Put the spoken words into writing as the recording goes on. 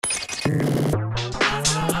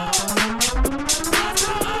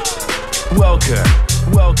Welcome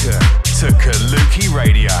to Kaluki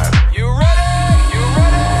Radio. You ready? You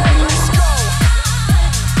ready? Let's go.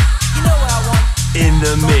 You know what I want. In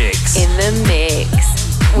the mix. In the mix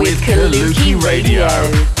with Kaluki Radio.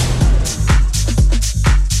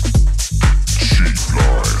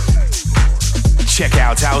 Check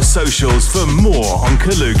out our socials for more on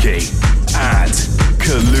Kaluki at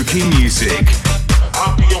Kaluki Music.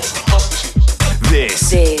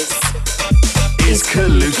 This is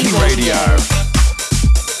Kaluki Radio.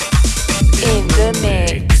 In the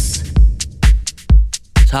mix.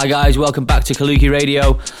 Hi guys, welcome back to Kaluki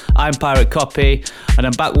Radio. I'm Pirate Copy, and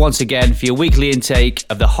I'm back once again for your weekly intake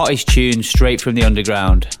of the hottest tunes straight from the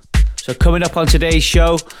underground. So coming up on today's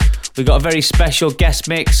show, we've got a very special guest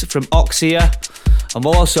mix from Oxia, and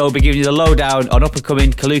we'll also be giving you the lowdown on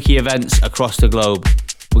up-and-coming Kaluki events across the globe.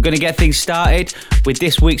 We're going to get things started with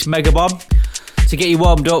this week's Mega Bomb. To get you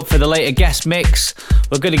warmed up for the later guest mix,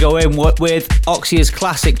 we're going to go in with Oxia's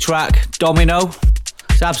classic track, Domino.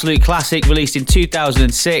 It's an absolute classic, released in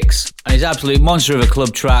 2006, and it's an absolute monster of a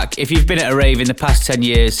club track. If you've been at a rave in the past 10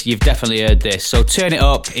 years, you've definitely heard this. So turn it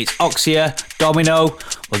up, it's Oxia, Domino,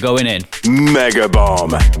 we're going in. Mega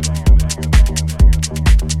Bomb.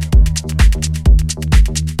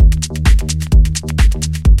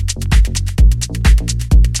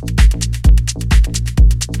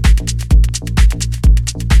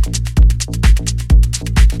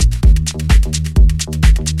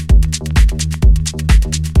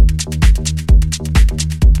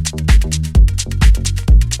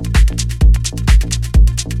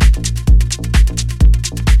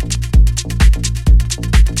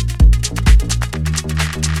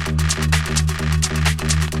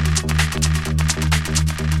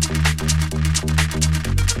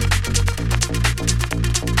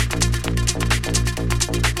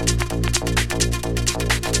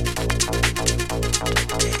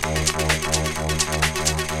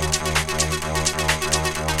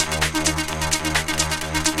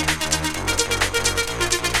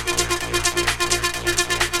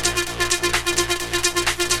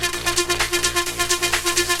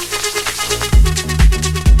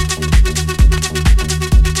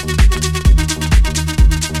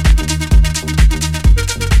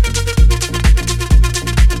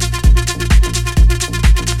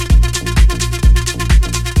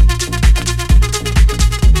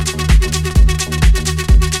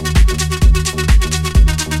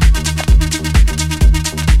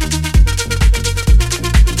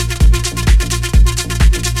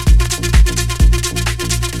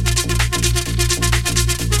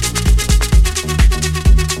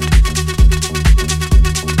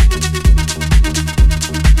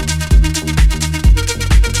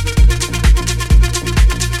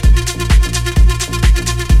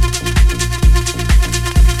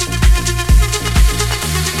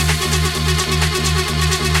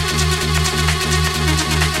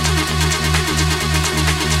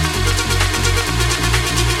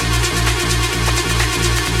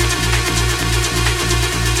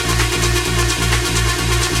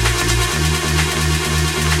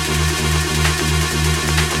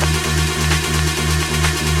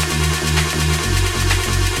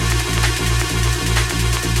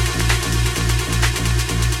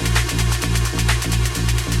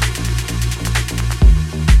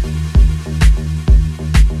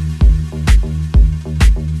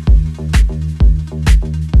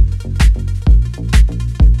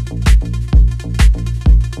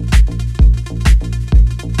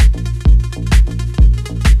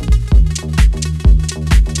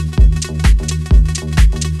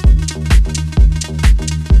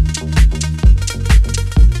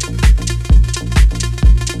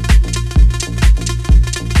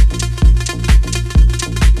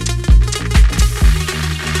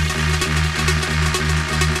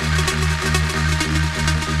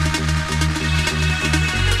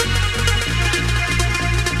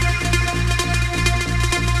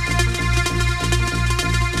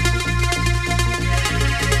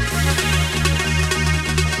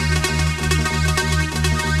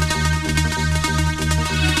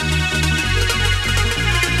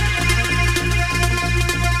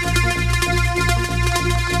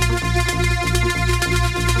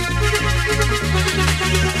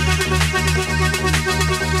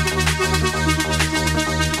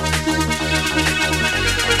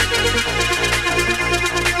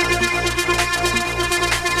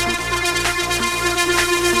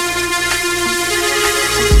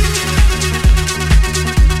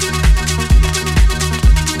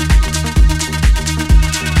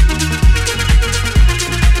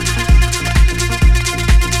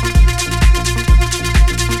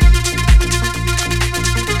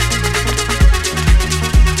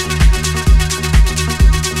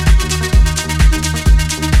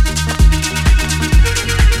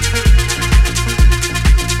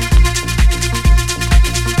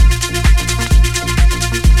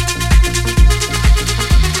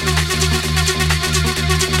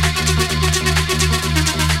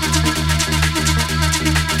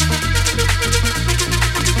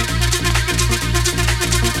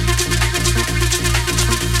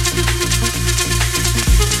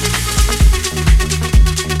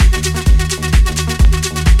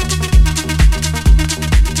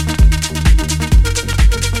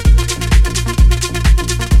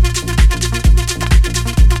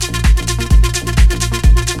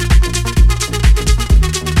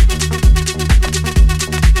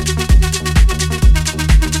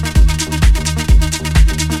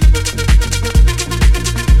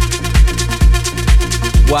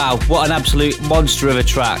 Wow, what an absolute monster of a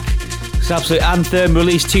track. It's an absolute anthem,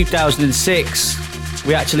 released 2006.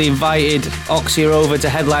 We actually invited Oxia over to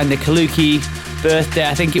headline the Kaluki birthday.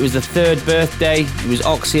 I think it was the 3rd birthday. It was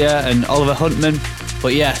Oxia and Oliver Huntman.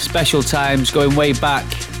 But yeah, special times, going way back,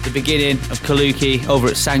 the beginning of Kaluki over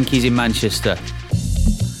at Sankey's in Manchester.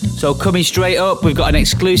 So coming straight up, we've got an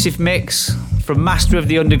exclusive mix from Master of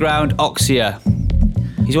the Underground, Oxia.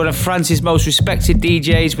 He's one of France's most respected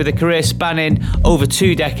DJs with a career spanning over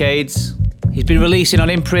 2 decades. He's been releasing on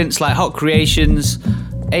imprints like Hot Creations,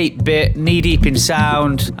 8-Bit, Knee Deep in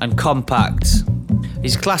Sound and Compact.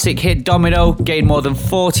 His classic hit Domino gained more than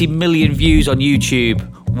 40 million views on YouTube.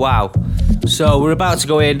 Wow. So we're about to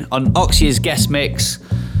go in on Oxia's guest mix.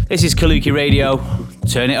 This is Kaluki Radio.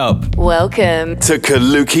 Turn it up. Welcome to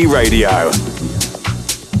Kaluki Radio.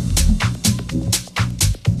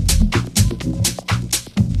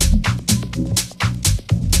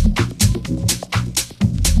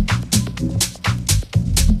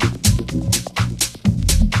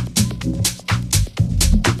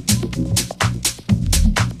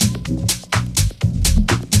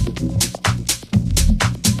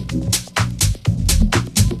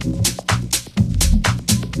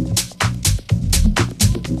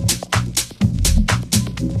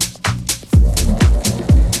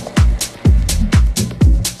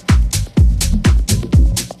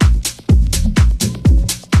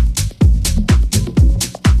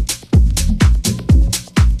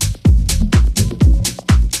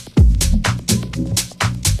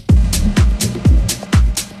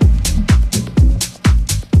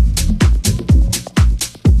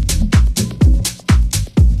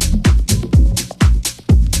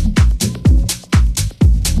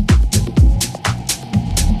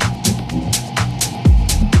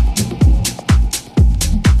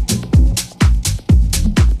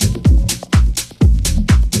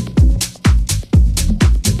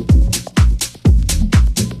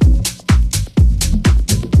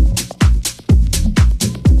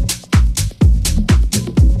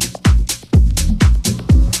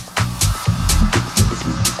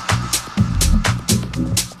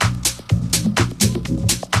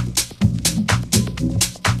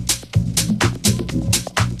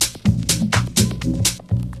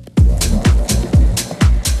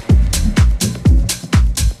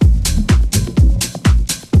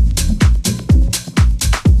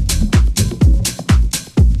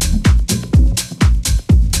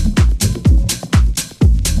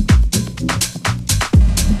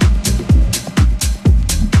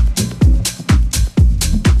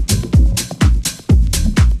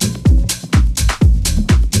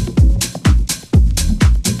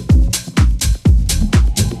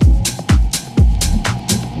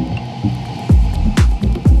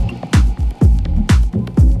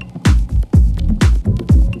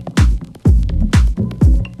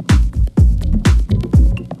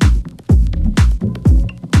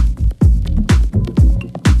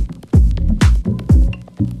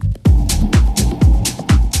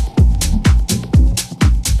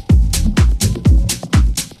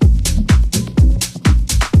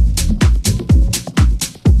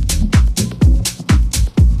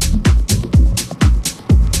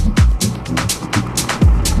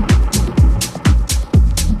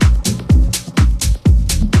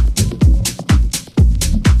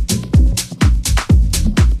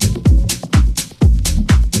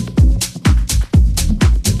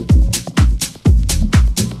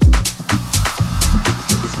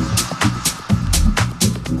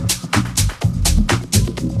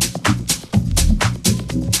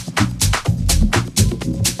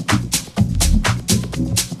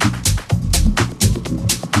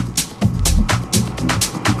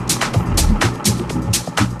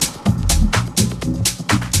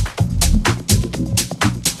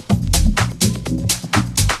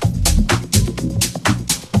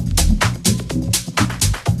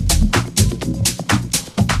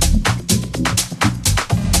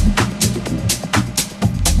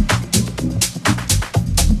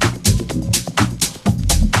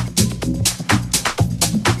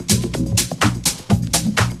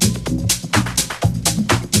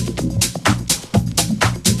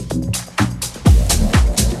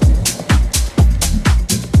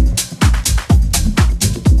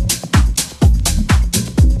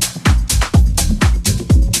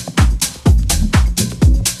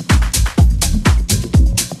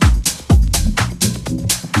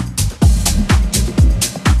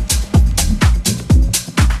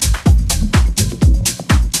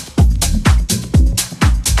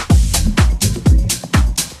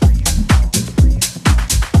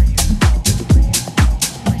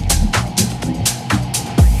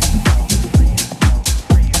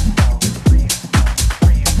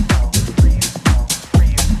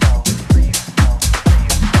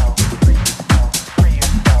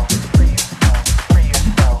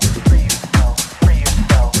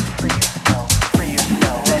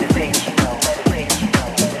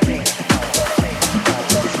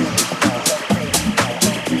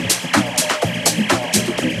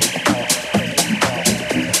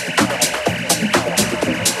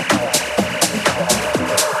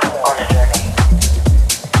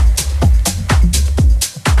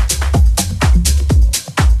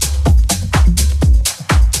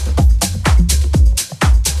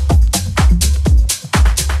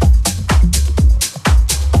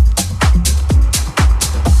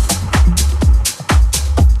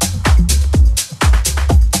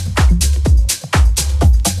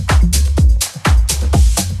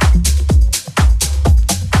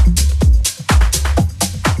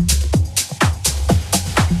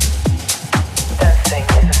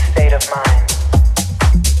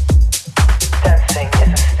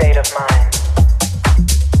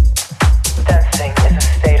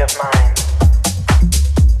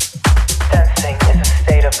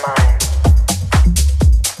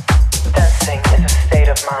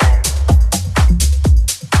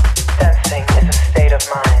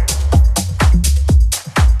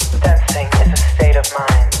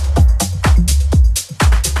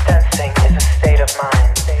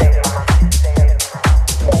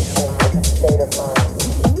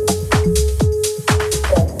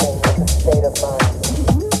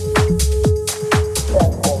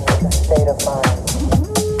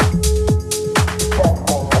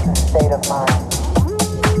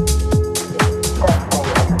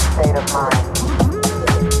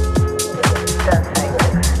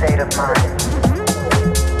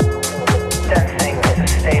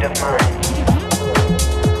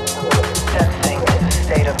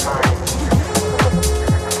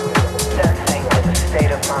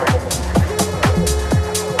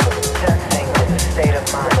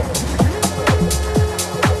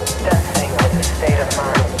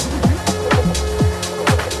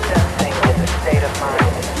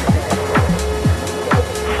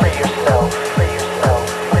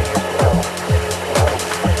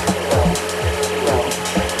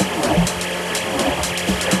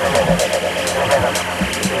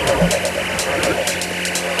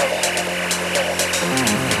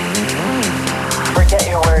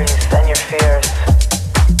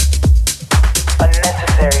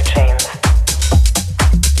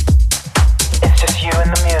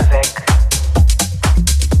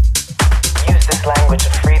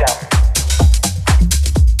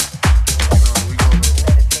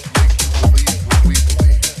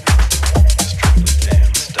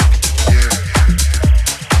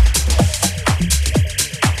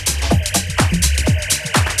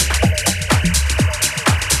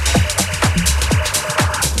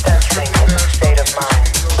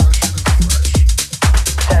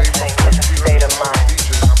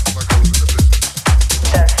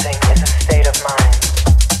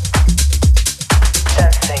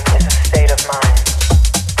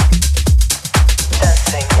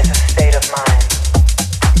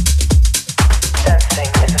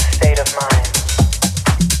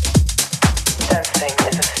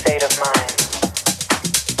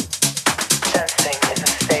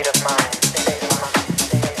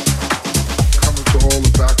 all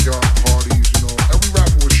the backyard parties, you know. Every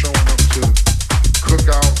rapper was showing up to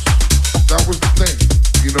cookouts. That was the thing,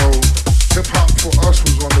 you know. Hip hop for us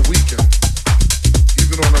was on the weekend.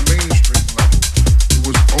 Even on a mainstream level, it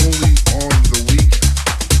was only on the weekend.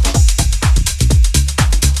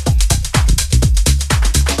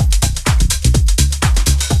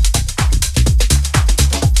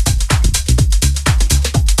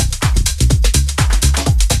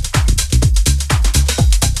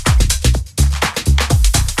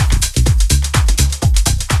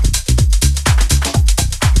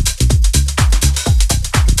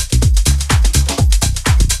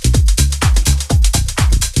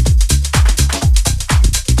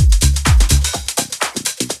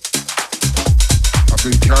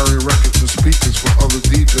 Been carrying records and speakers for other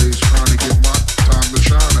DJs trying to get my time to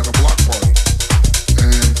shine at a block party.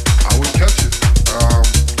 And I would catch it.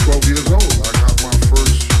 12 years old, I got my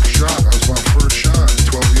first shot. That was my first shine,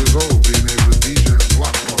 12 years old, being able to DJ at a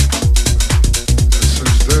block party. And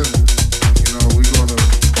since then, you know, we're going to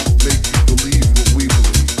make you believe what we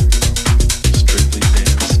believe, you know. Strictly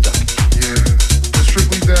Dance Ducky. Yeah. And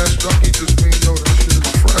Strictly Dance Ducky just means, yo, that shit is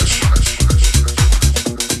fresh.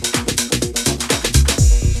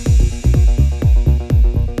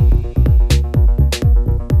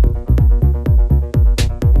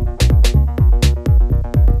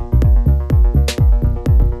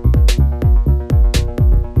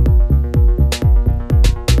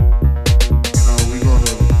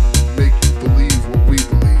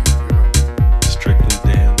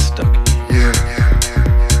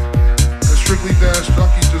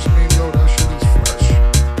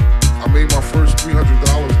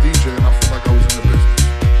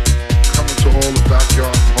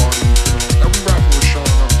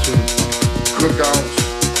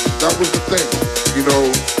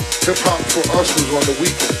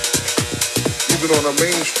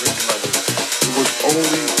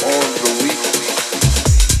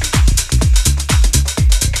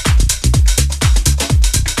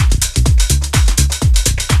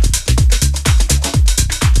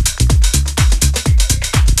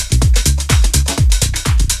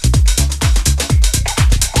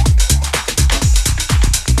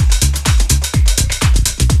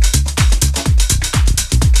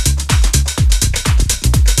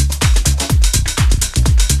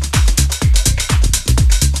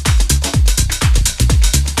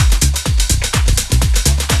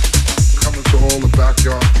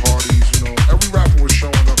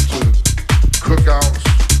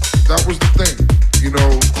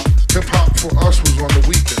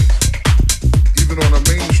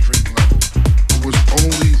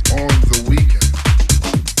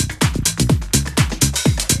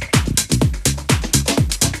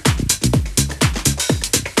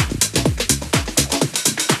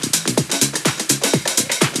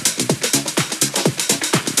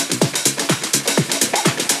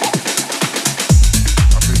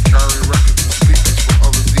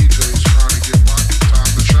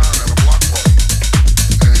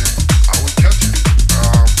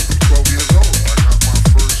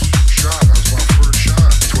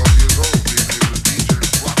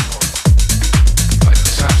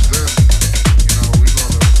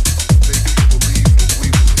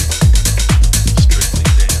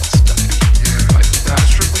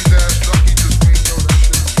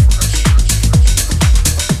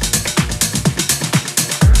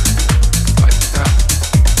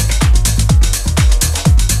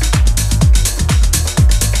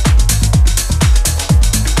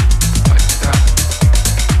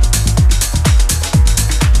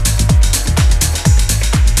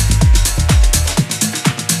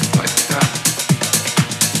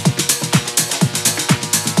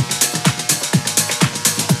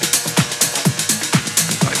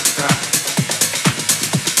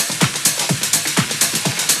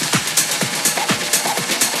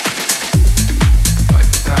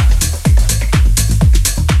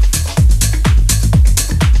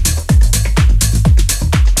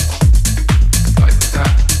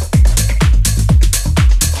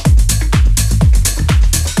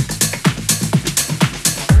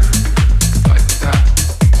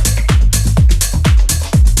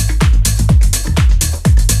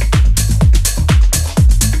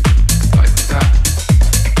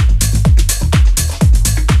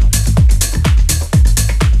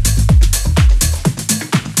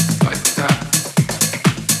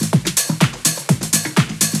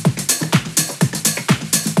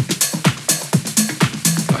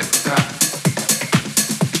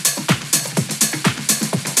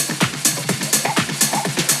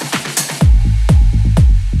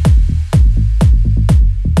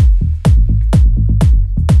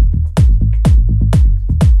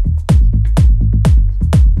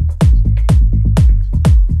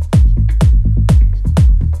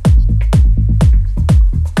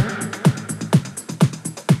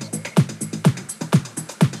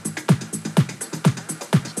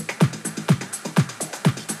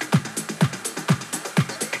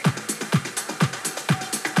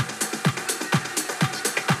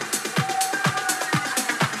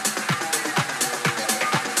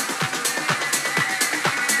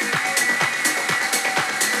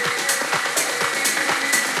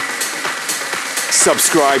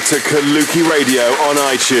 Subscribe to Kaluki Radio on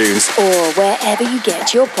iTunes or wherever you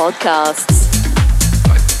get your podcasts.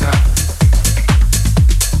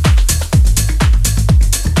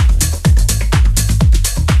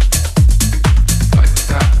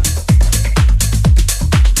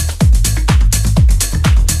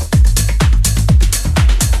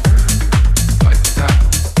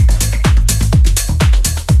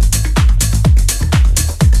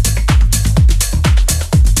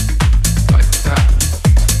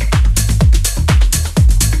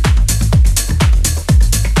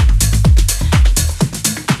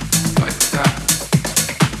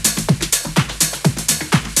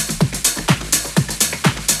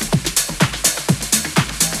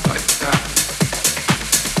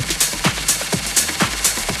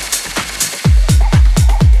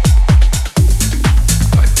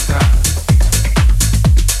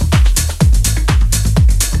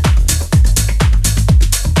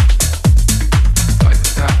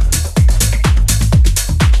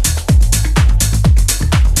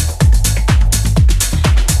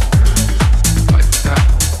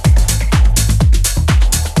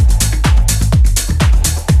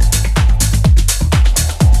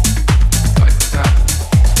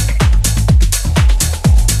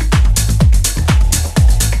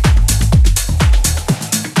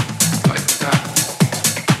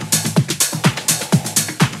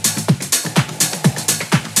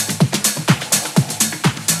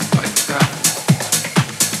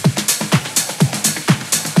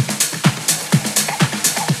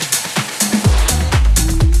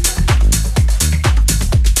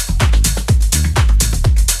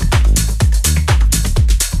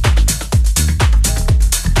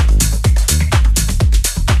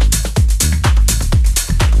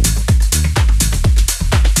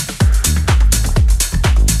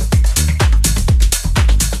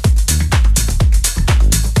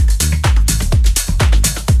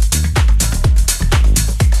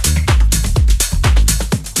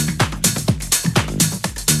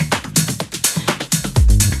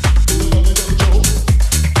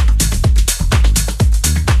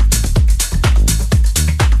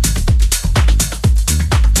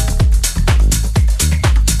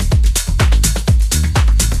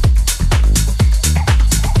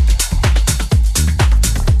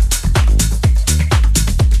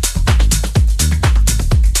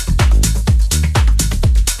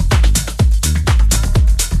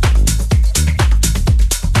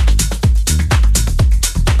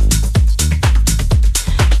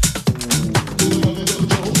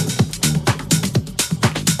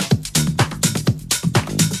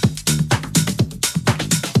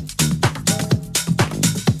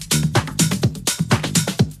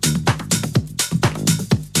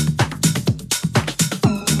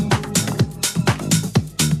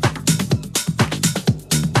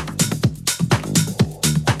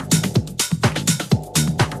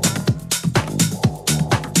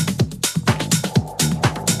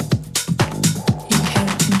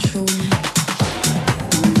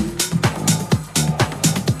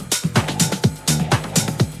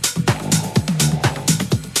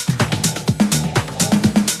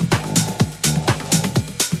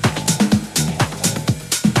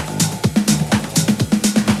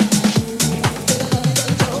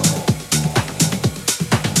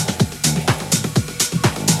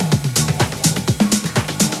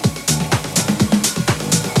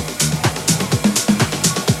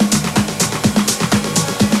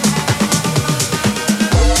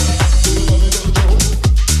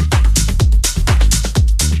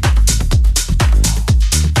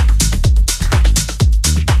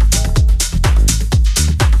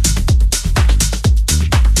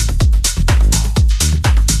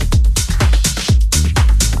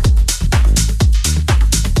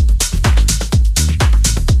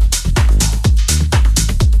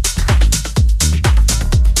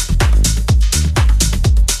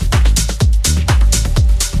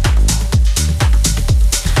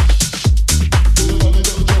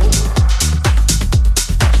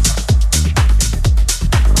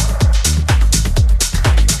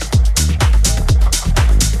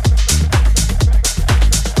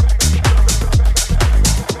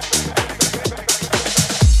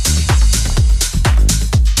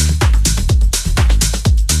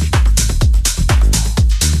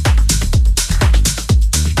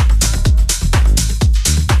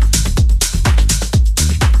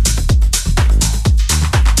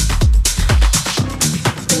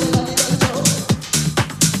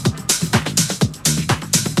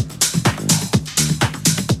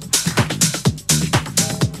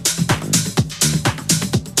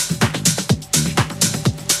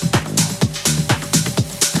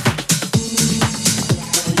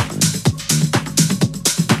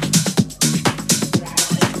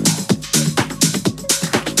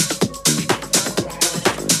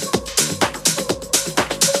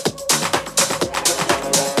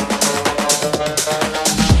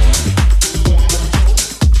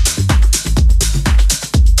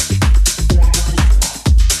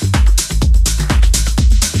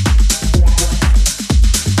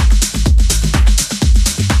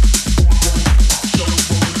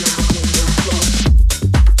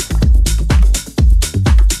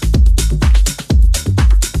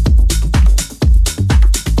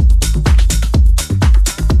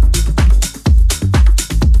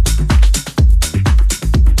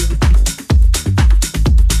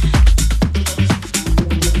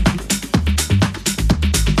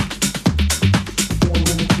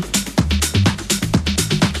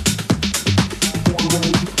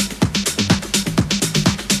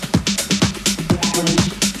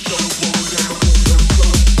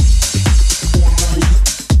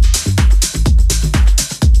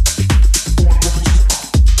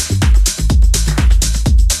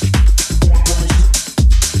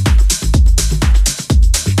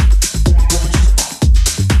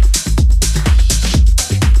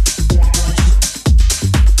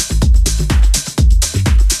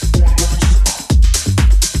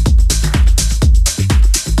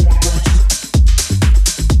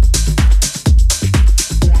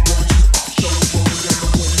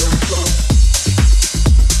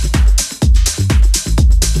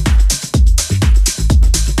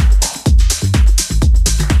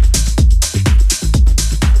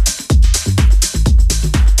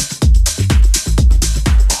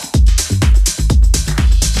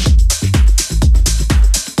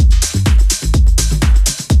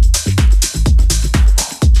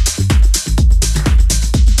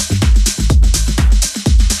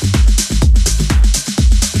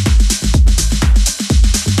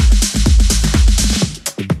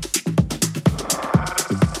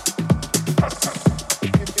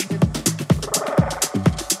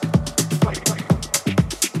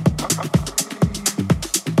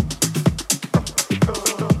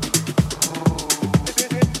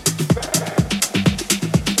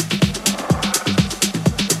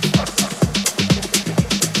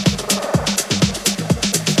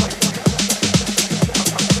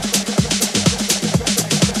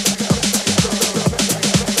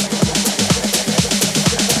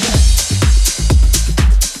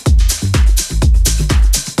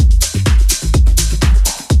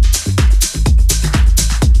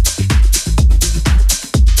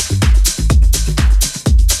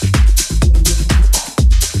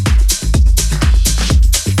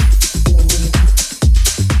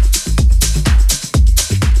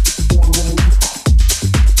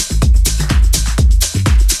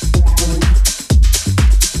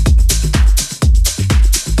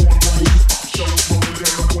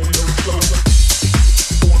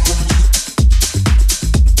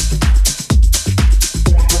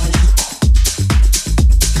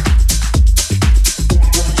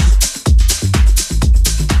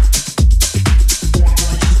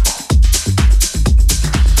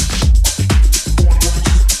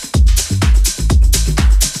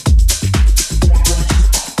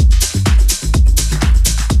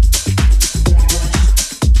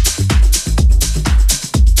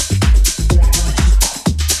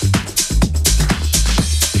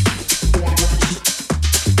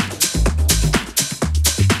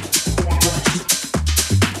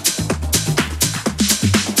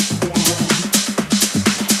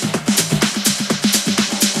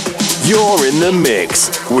 You're in the mix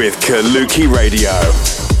with Kaluki Radio.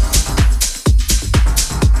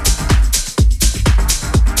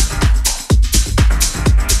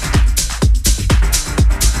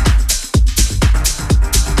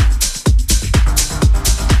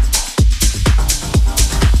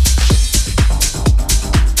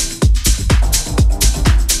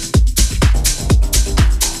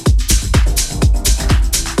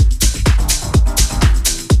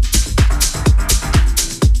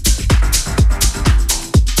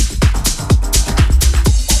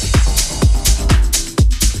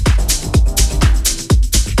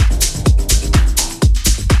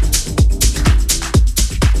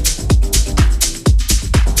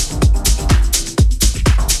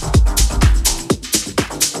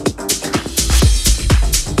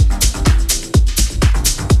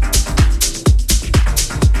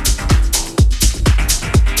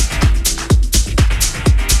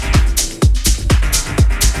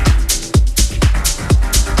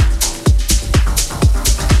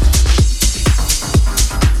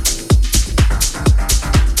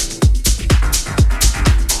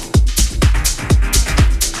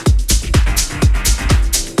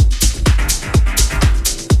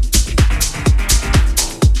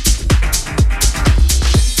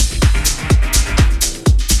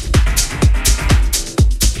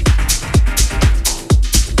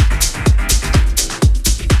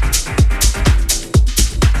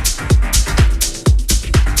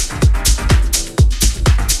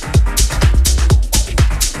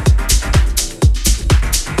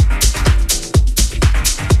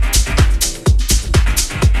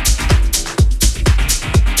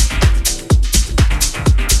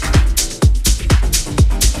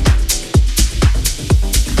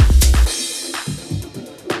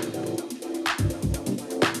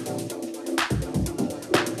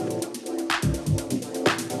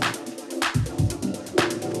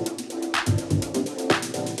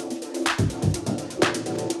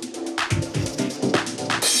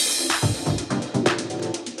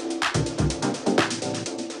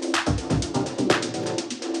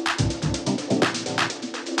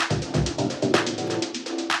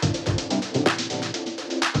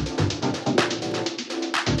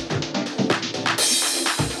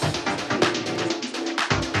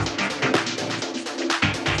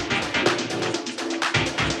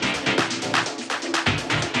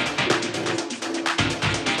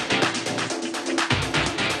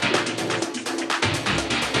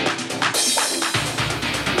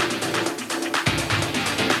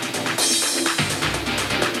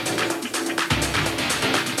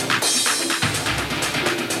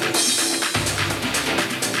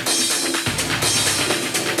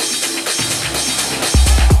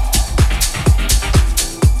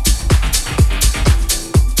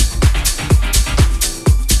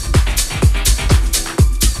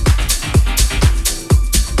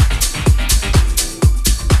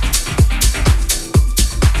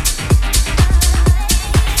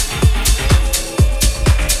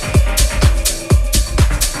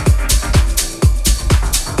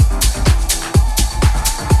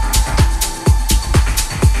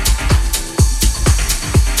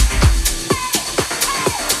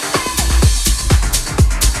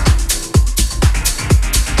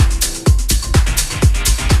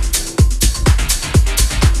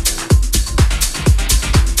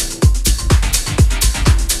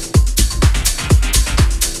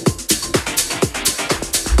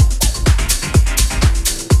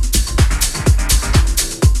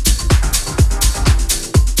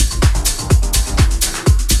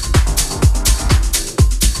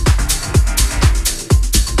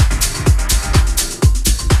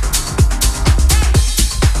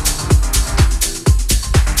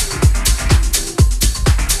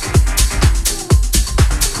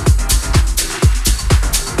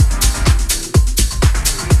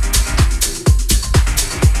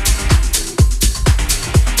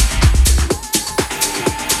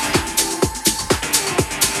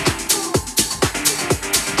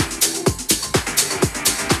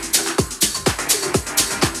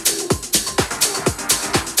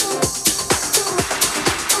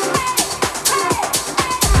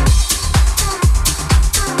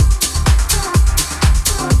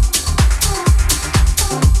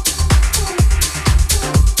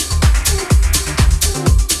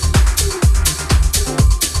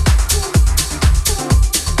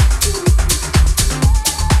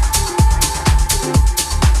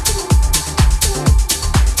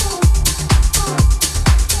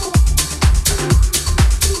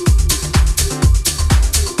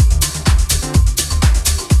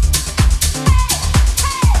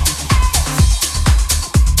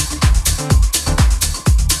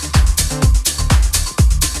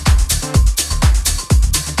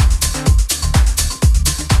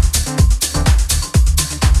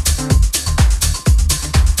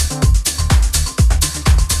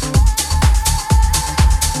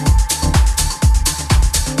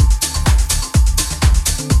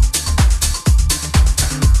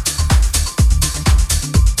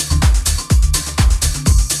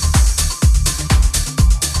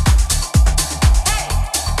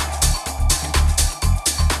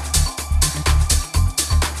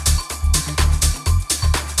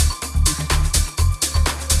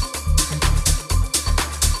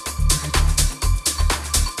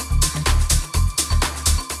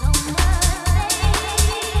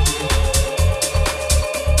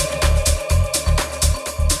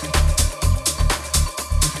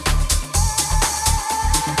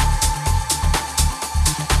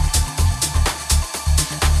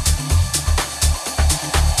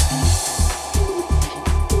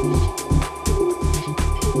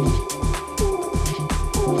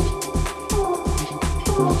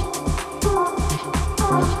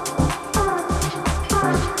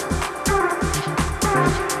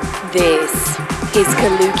 is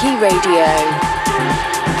Kaluki Radio.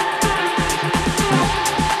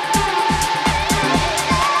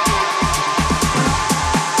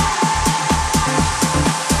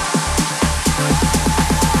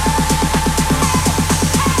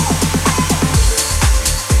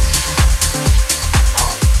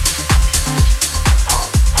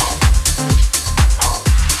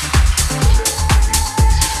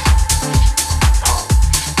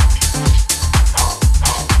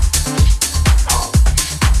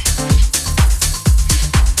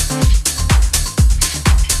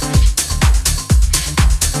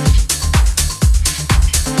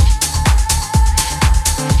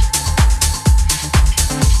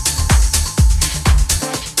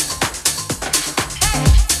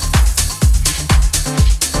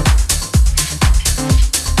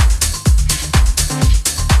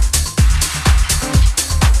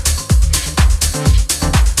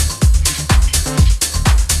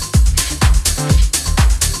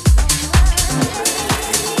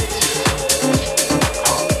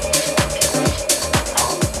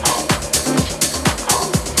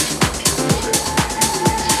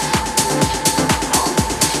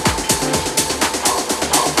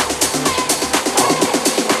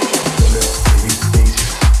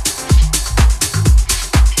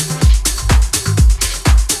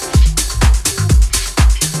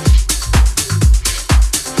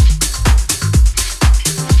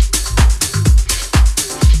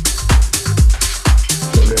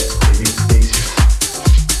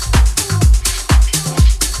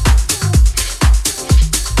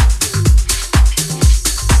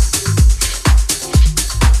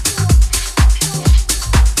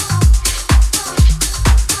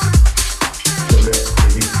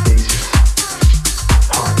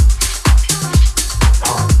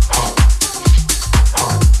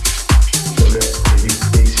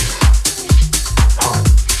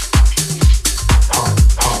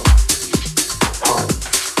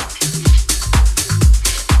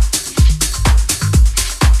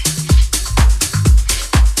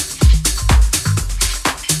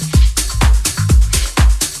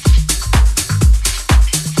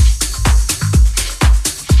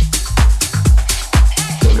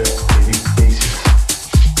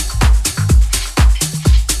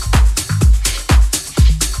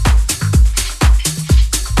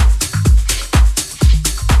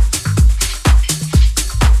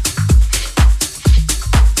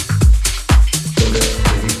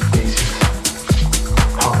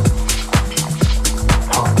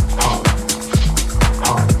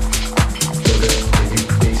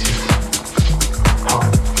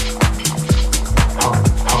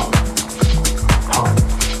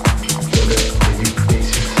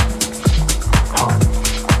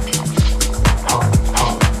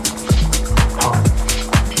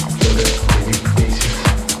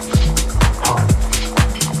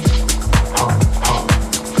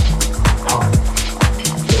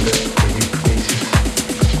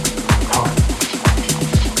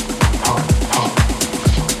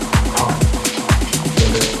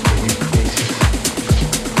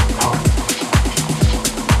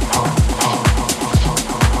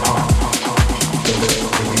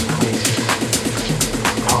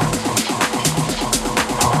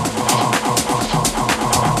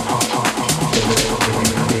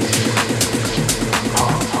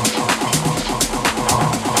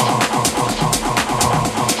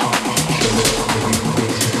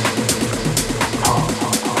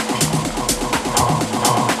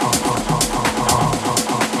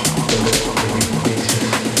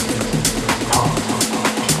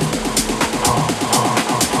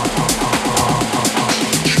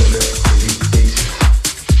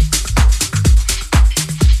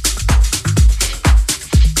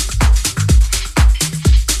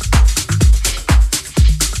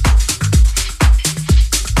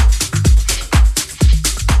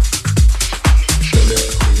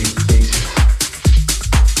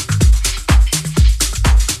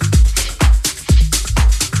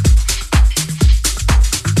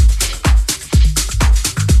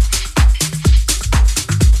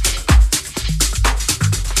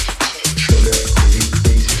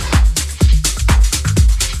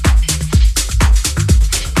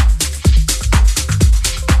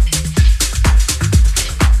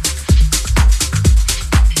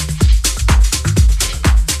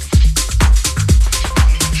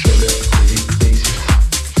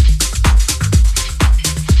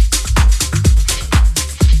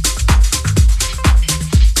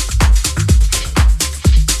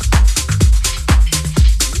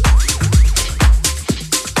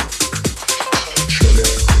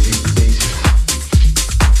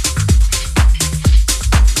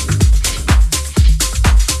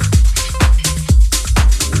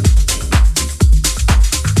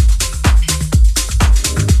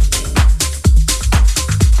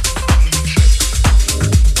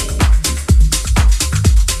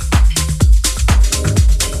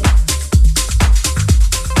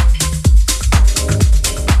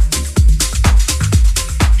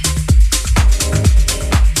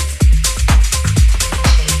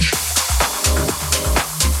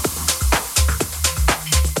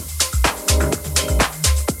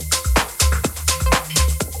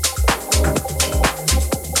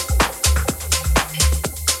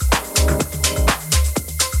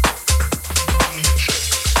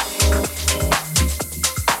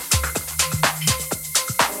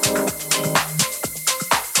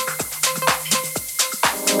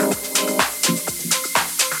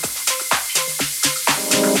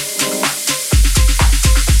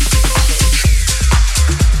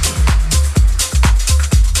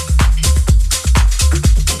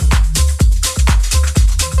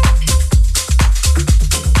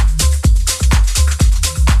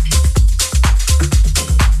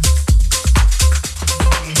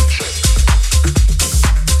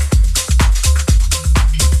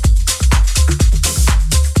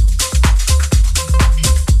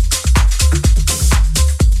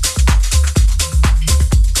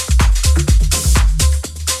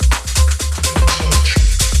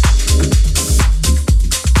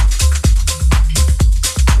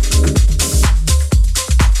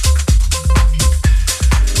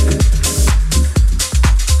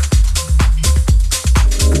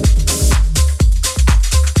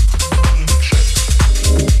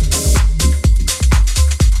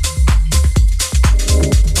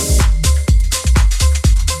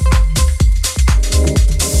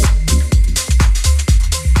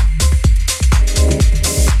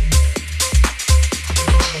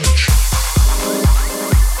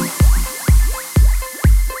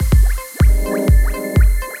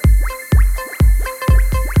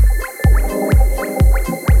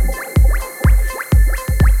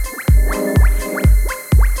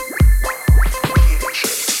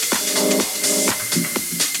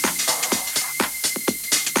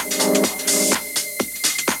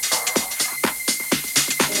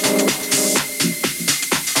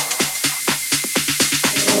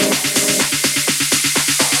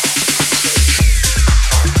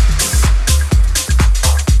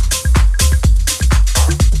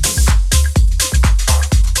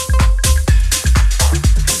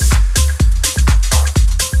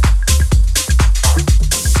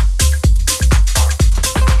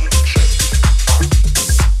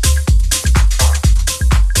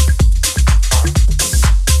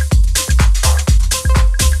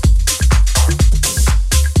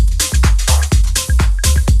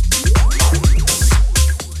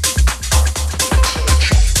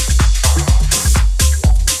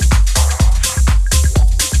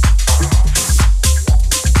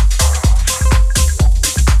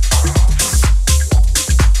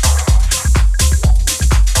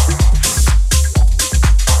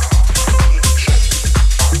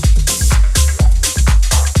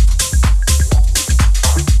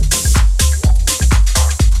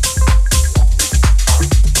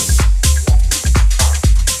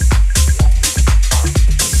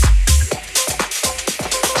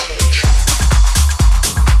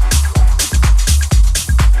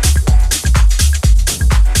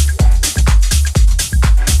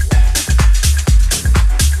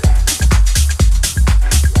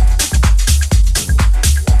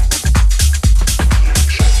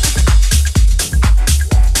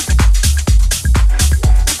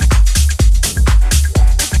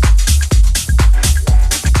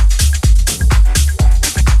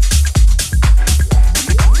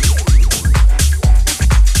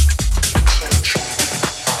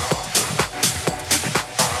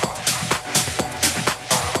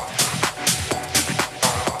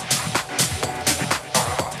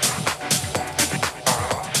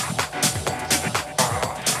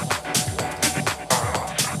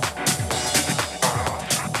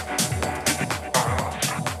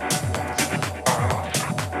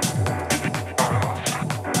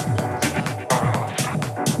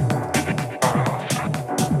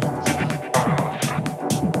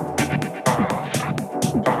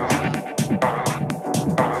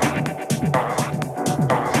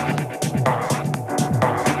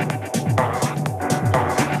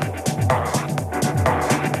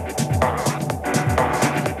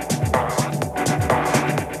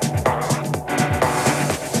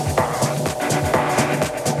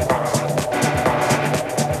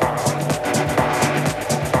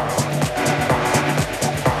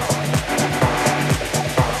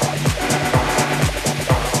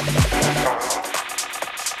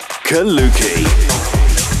 Kaluki.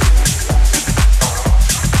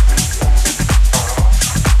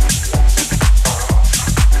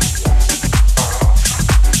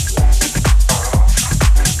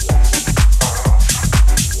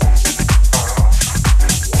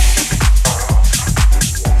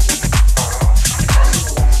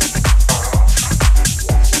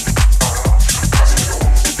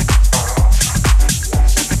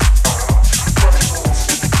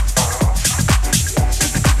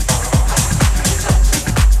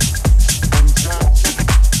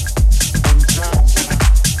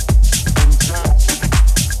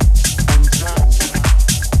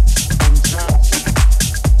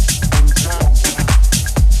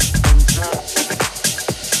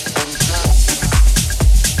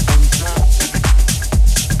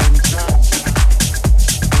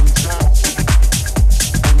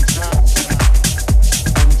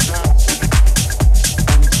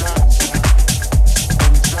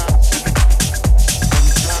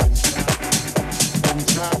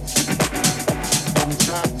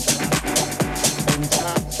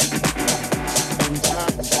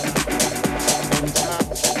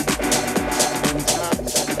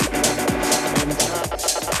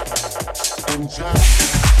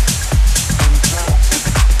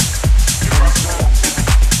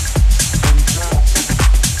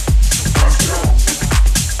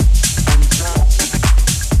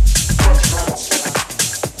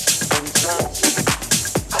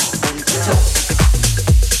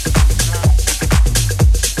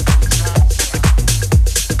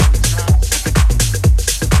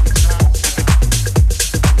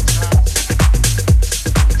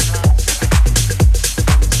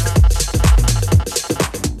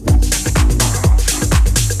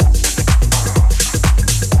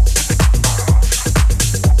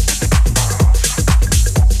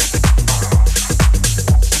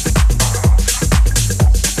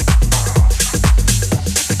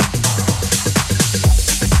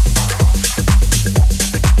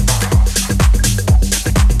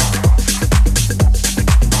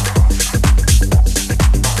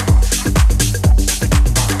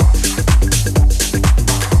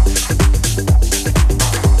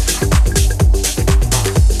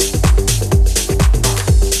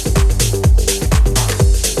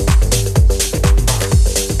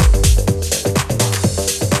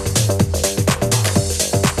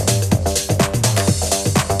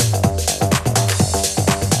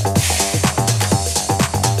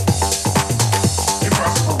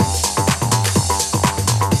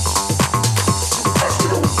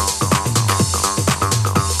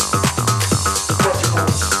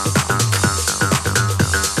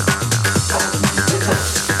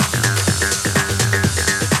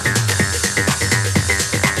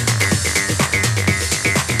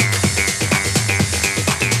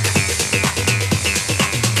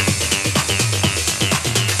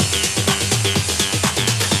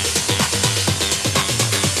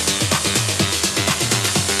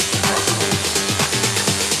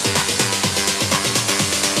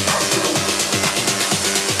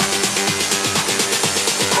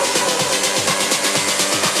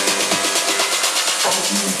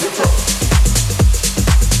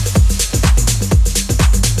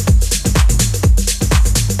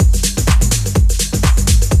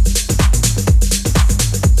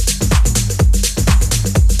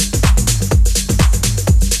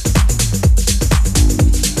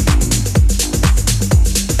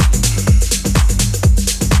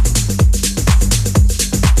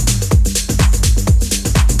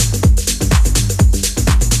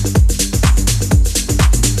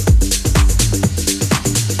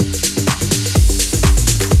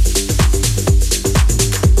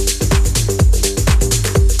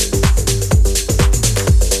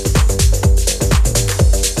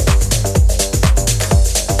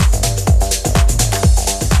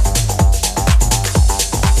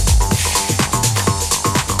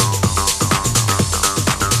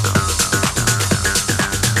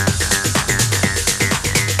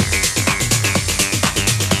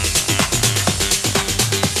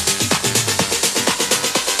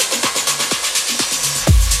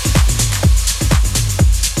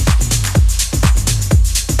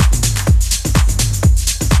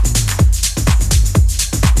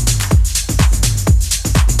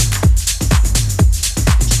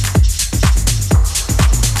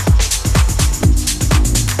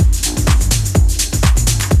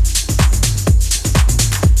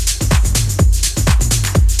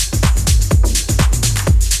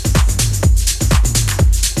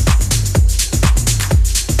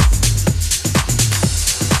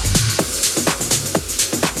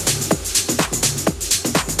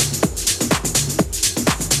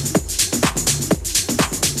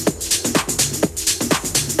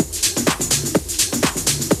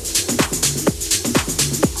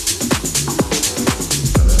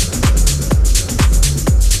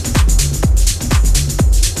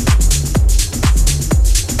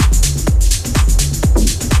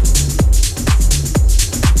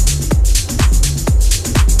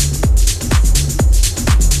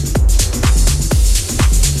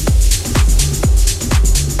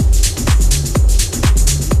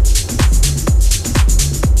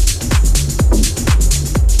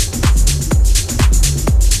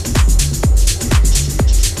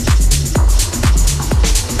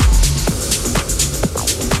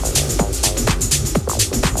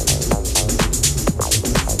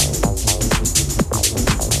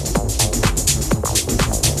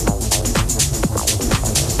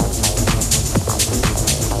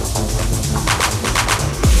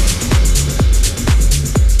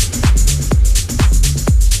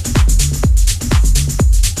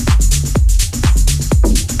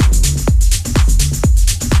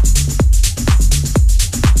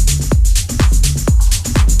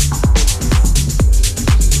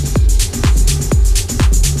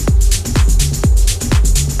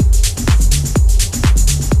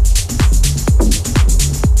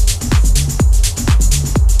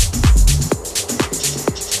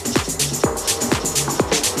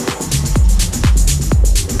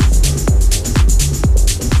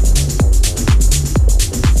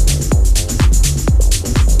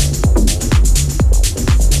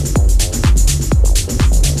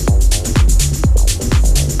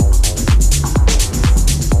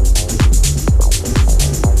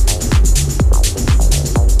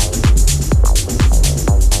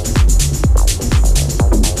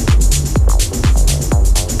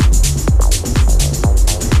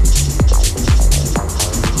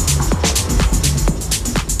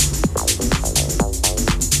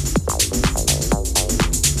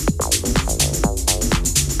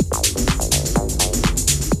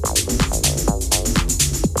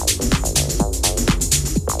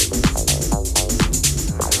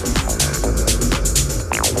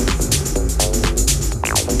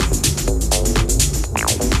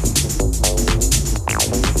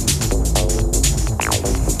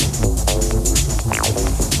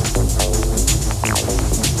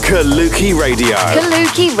 Kaluki Radio.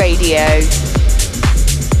 Kaluki Radio.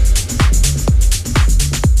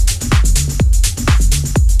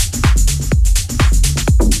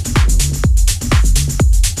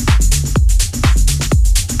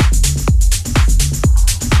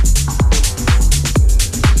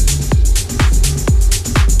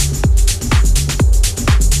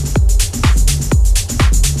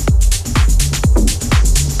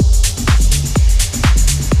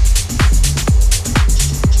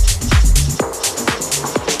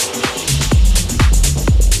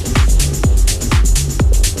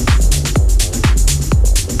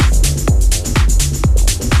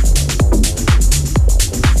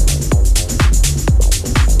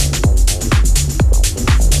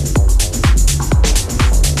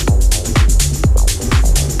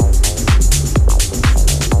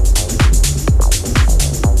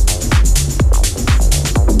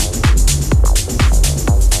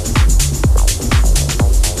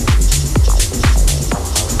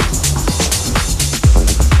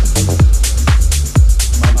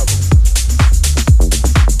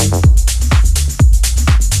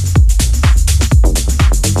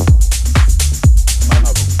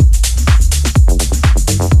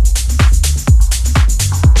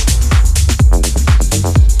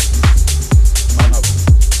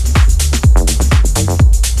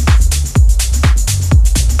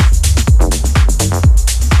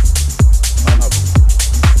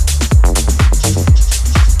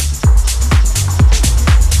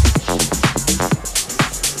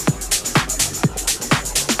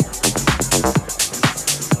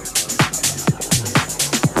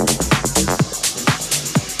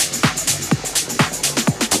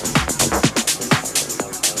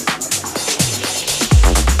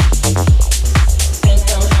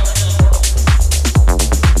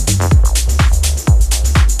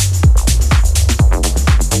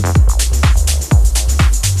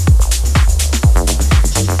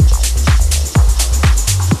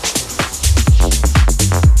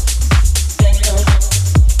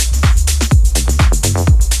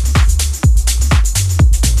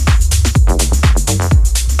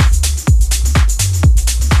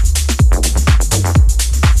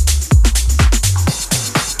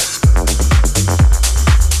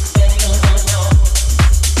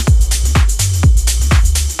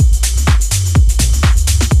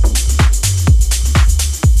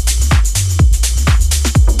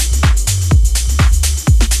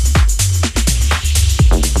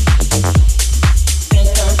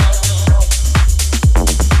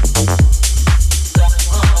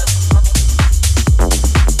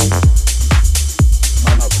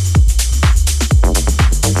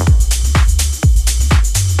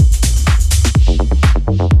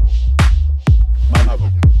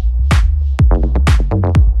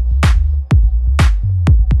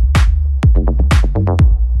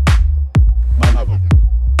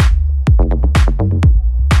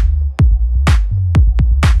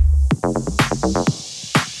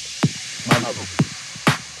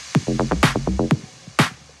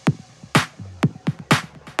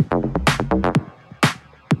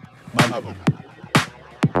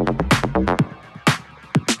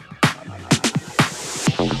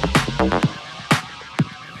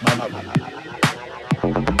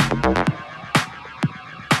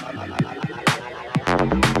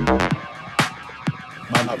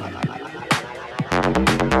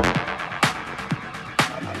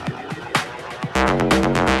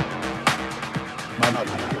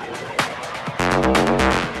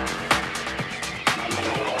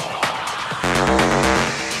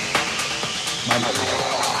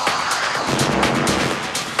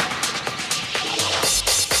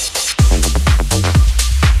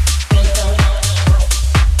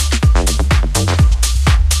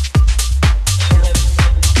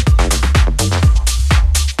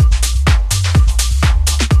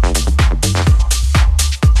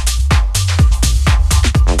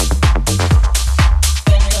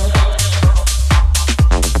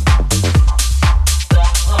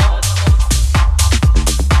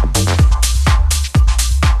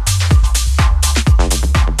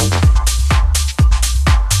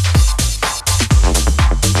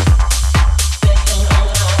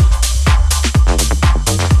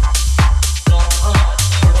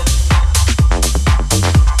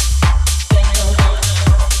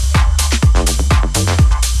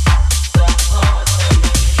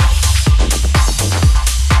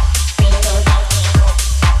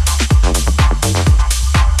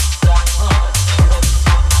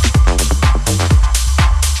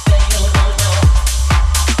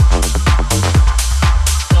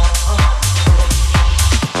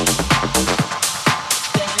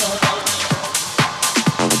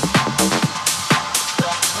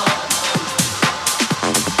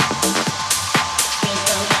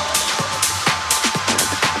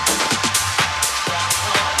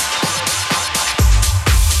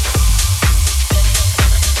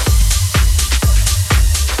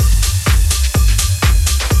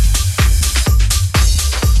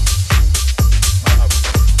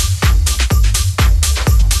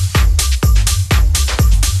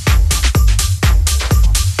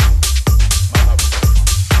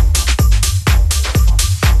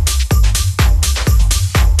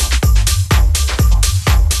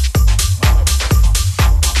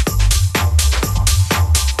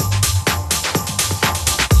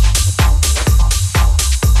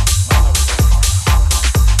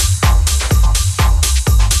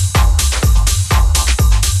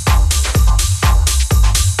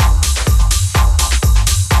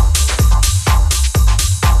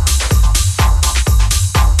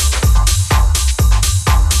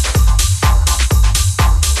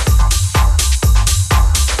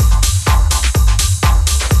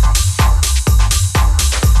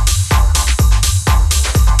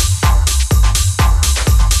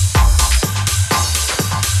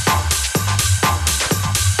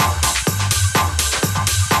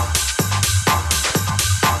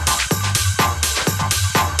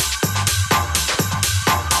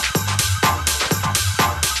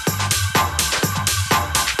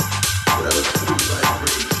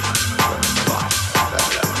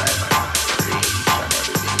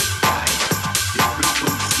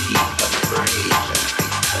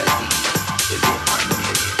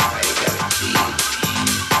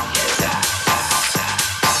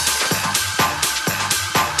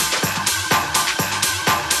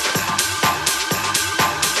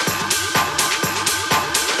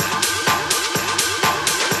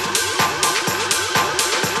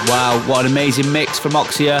 Wow, what an amazing mix from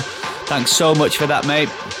Oxia. Thanks so much for that, mate.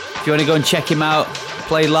 If you want to go and check him out,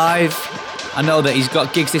 play live, I know that he's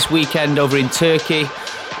got gigs this weekend over in Turkey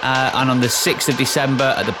and on the 6th of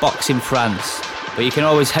December at the Box in France. But you can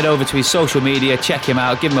always head over to his social media, check him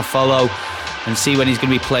out, give him a follow and see when he's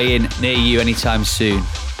going to be playing near you anytime soon.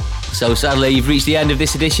 So sadly, you've reached the end of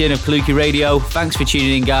this edition of Kaluki Radio. Thanks for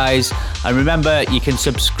tuning in, guys. And remember, you can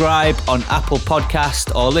subscribe on Apple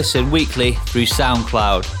Podcast or listen weekly through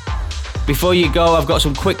SoundCloud. Before you go, I've got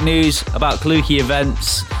some quick news about Kaluki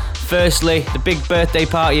events. Firstly, the big birthday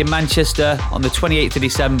party in Manchester on the 28th of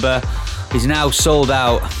December is now sold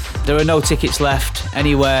out. There are no tickets left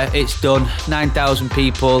anywhere. It's done. 9,000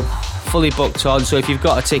 people, fully booked on. So if you've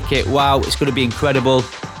got a ticket, wow, it's going to be incredible.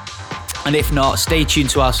 And if not, stay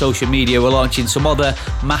tuned to our social media. We're launching some other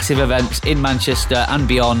massive events in Manchester and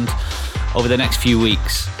beyond over the next few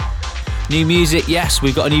weeks. New music, yes,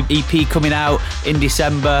 we've got a new EP coming out in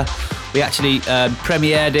December. We actually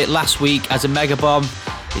premiered it last week as a mega bomb.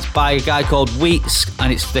 It's by a guy called Wheats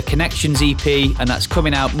and it's the Connections EP, and that's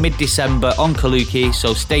coming out mid-December on Kaluki,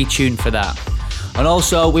 so stay tuned for that. And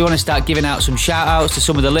also, we want to start giving out some shout outs to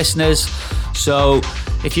some of the listeners. So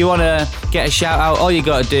if you want to get a shout out, all you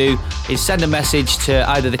got to do is send a message to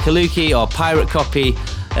either the Kaluki or Pirate Copy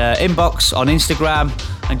inbox on Instagram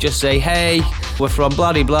and just say, hey, we're from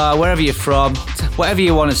blah de blah, wherever you're from, whatever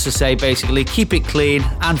you want us to say, basically. Keep it clean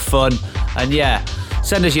and fun, and yeah,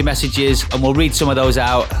 send us your messages and we'll read some of those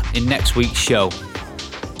out in next week's show.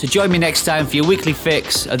 So join me next time for your weekly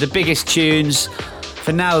fix of the biggest tunes.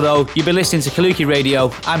 For now though, you've been listening to Kaluki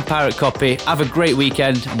Radio. I'm Pirate Copy. Have a great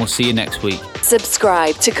weekend and we'll see you next week.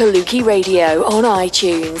 Subscribe to Kaluki Radio on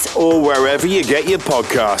iTunes or wherever you get your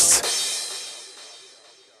podcasts.